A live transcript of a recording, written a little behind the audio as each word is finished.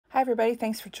Hi everybody,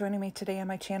 thanks for joining me today on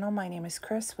my channel. My name is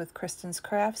Chris with Kristen's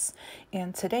Crafts,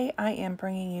 and today I am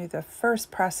bringing you the first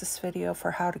process video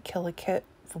for how to kill a kit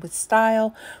with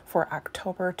style for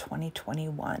October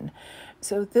 2021.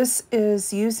 So this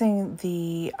is using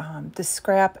the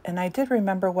scrap, and I did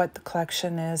remember what the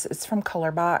collection is. It's from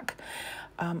Colorbach.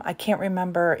 I can't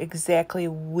remember exactly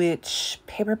which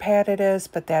paper pad it is,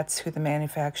 but that's who the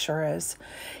manufacturer is.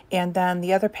 And then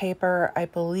the other paper, I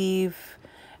believe,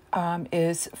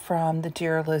 is from the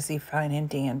Dear Lizzie Fine and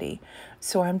Dandy.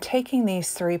 So I'm taking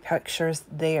these three pictures.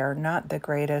 They are not the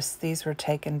greatest. These were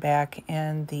taken back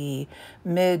in the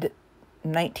mid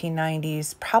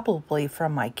 1990s, probably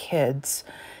from my kids.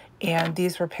 And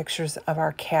these were pictures of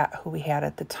our cat who we had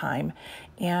at the time.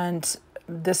 And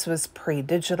this was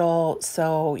pre-digital,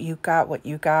 so you got what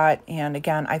you got. And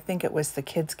again, I think it was the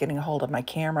kids getting a hold of my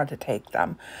camera to take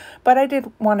them. But I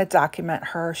did want to document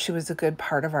her. She was a good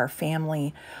part of our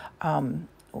family.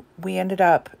 We ended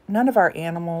up, none of our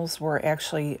animals were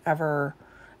actually ever,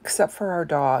 except for our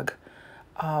dog,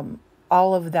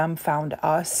 all of them found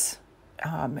us,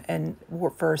 and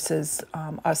versus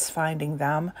us finding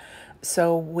them.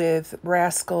 So with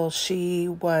Rascal, she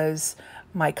was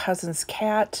my cousin's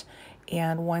cat,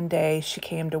 and one day she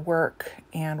came to work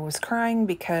and was crying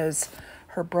because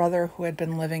her brother, who had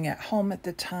been living at home at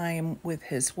the time with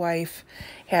his wife,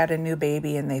 had a new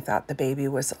baby, and they thought the baby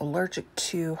was allergic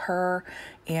to her,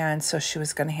 and so she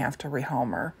was going to have to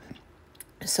rehome her.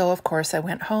 So of course I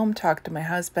went home, talked to my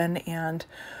husband, and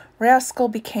Rascal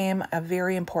became a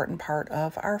very important part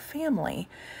of our family.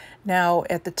 Now,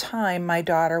 at the time, my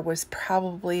daughter was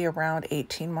probably around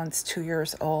 18 months, 2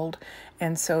 years old,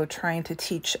 and so trying to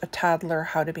teach a toddler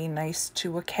how to be nice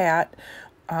to a cat,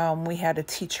 we had to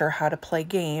teach her how to play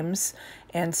games.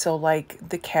 And so, like,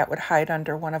 the cat would hide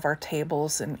under one of our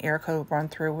tables, and Erica would run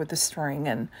through with the string,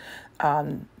 and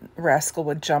Rascal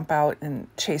would jump out and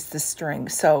chase the string.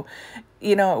 So,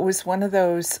 you know, it was one of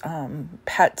those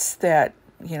pets that,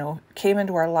 you know, came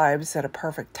into our lives at a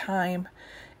perfect time.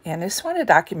 And I just want to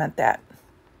document that.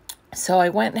 So I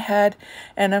went ahead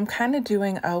and I'm kind of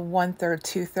doing a 1/3,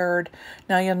 2/3.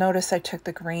 Now you'll notice I took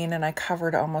the green and I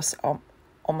covered almost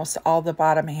all the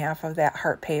bottom half of that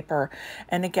heart paper.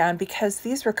 And again, because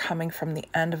these were coming from the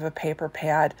end of a paper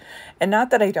pad, and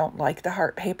not that I don't like the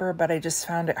heart paper, but I just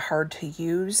found it hard to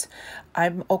use.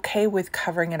 I'm okay with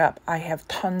covering it up. I have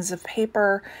tons of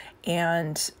paper,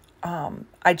 and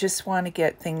I just want to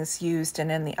get things used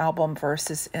and in the album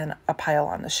versus in a pile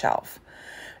on the shelf.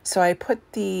 So I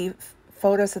put the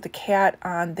photos of the cat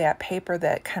on that paper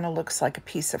that kind of looks like a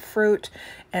piece of fruit,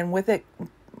 and with it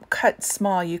cut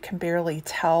small, you can barely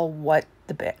tell what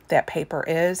that paper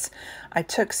is. I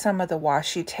took some of the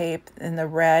washi tape in the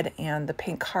red and the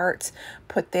pink hearts,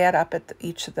 put that up at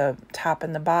each of the top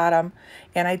and the bottom,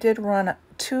 and I did run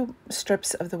 2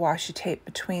 strips of the washi tape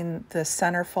between the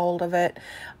center fold of it.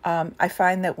 I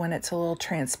find that when it's a little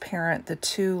transparent, the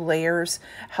 2 layers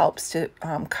helps to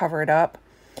cover it up.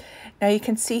 Now you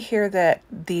can see here that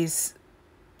these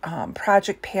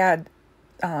project pad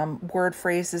word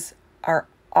phrases are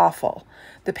awful.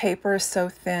 The paper is so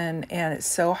thin and it's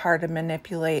so hard to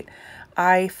manipulate.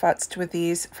 I futzed with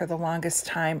these for the longest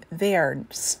time. They are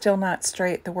still not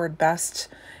straight. The word best,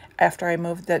 after I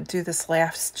do this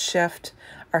last shift,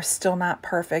 are still not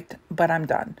perfect, but I'm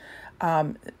done.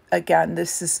 Again,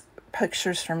 this is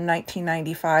pictures from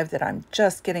 1995 that I'm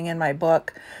just getting in my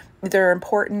book. They're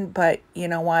important, but you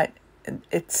know what?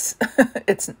 It's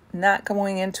it's not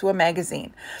going into a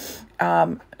magazine.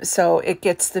 So it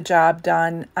gets the job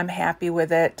done. I'm happy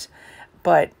with it,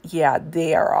 but yeah,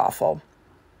 they are awful.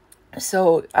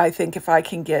 So I think if I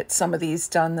can get some of these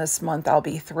done this month, I'll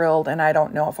be thrilled, and I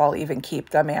don't know if I'll even keep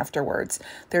them afterwards.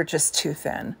 They're just too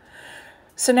thin.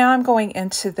 So now I'm going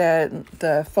into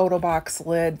the photo box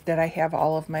lid that I have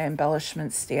all of my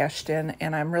embellishments stashed in,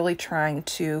 and I'm really trying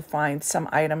to find some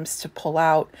items to pull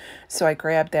out. So I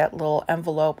grabbed that little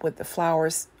envelope with the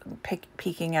flowers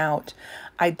peeking out.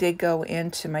 I did go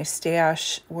into my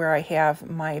stash where I have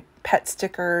my pet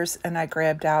stickers, and I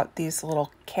grabbed out these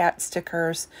little cat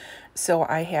stickers. So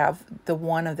I have the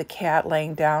one of the cat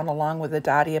laying down along with the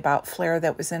Dottie About flare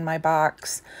that was in my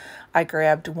box. I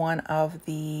grabbed one of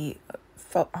the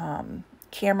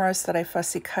cameras that I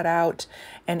fussy cut out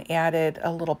and added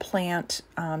a little plant.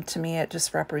 To me, it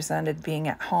just represented being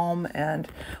at home, and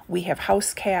we have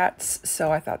house cats,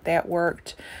 so I thought that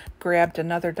worked. Grabbed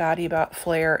another Dottie About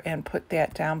flare and put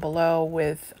that down below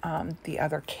with the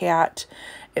other cat.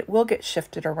 It will get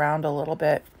shifted around a little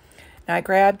bit. Now I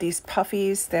grabbed these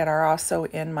puffies that are also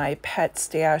in my pet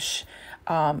stash,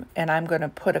 and I'm going to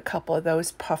put a couple of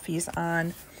those puffies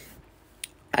on.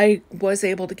 I was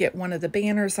able to get one of the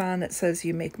banners on that says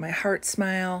 "You Make My Heart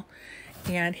Smile."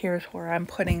 And here's where I'm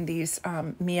putting these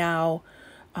Meow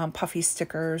puffy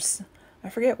stickers. I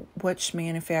forget which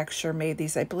manufacturer made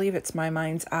these. I believe it's My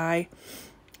Mind's Eye.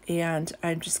 And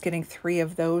I'm just getting 3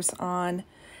 of those on.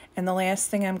 And the last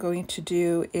thing I'm going to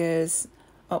do is,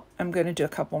 oh, I'm going to do a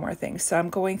couple more things. So I'm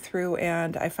going through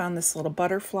and I found this little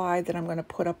butterfly that I'm going to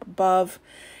put up above.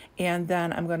 And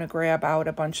then I'm going to grab out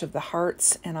a bunch of the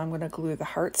hearts and I'm going to glue the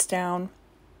hearts down.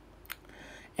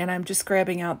 And I'm just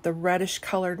grabbing out the reddish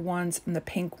colored ones and the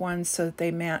pink ones so that they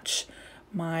match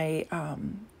my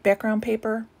background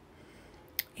paper.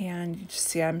 And you just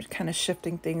see I'm kind of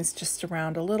shifting things just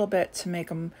around a little bit to make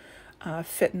them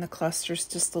fit in the clusters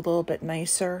just a little bit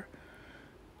nicer.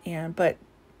 But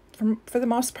for the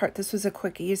most part, this was a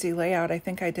quick, easy layout. I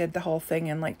think I did the whole thing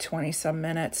in like 20 some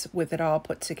minutes with it all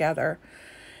put together.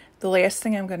 The last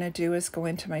thing I'm going to do is go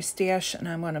into my stash and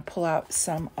I'm going to pull out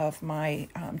some of my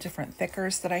different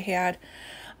thickers that I had.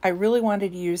 I really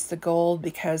wanted to use the gold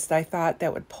because I thought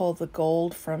that would pull the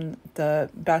gold from the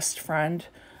best friend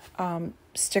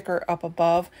sticker up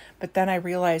above, but then I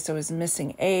realized I was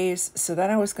missing A's, so then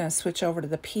I was going to switch over to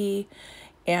the P,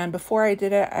 and before I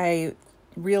did it, I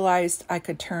realized I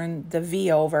could turn the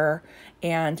V over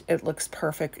and it looks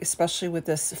perfect, especially with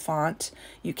this font.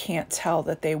 You can't tell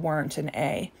that they weren't an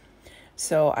A.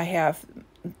 So I have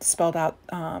spelled out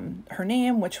her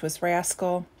name, which was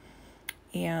Rascal.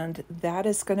 And that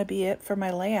is going to be it for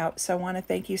my layout. So I want to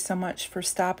thank you so much for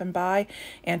stopping by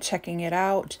and checking it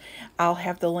out. I'll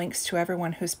have the links to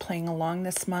everyone who's playing along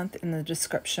this month in the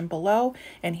description below.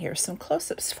 And here's some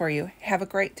close-ups for you. Have a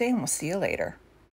great day and we'll see you later.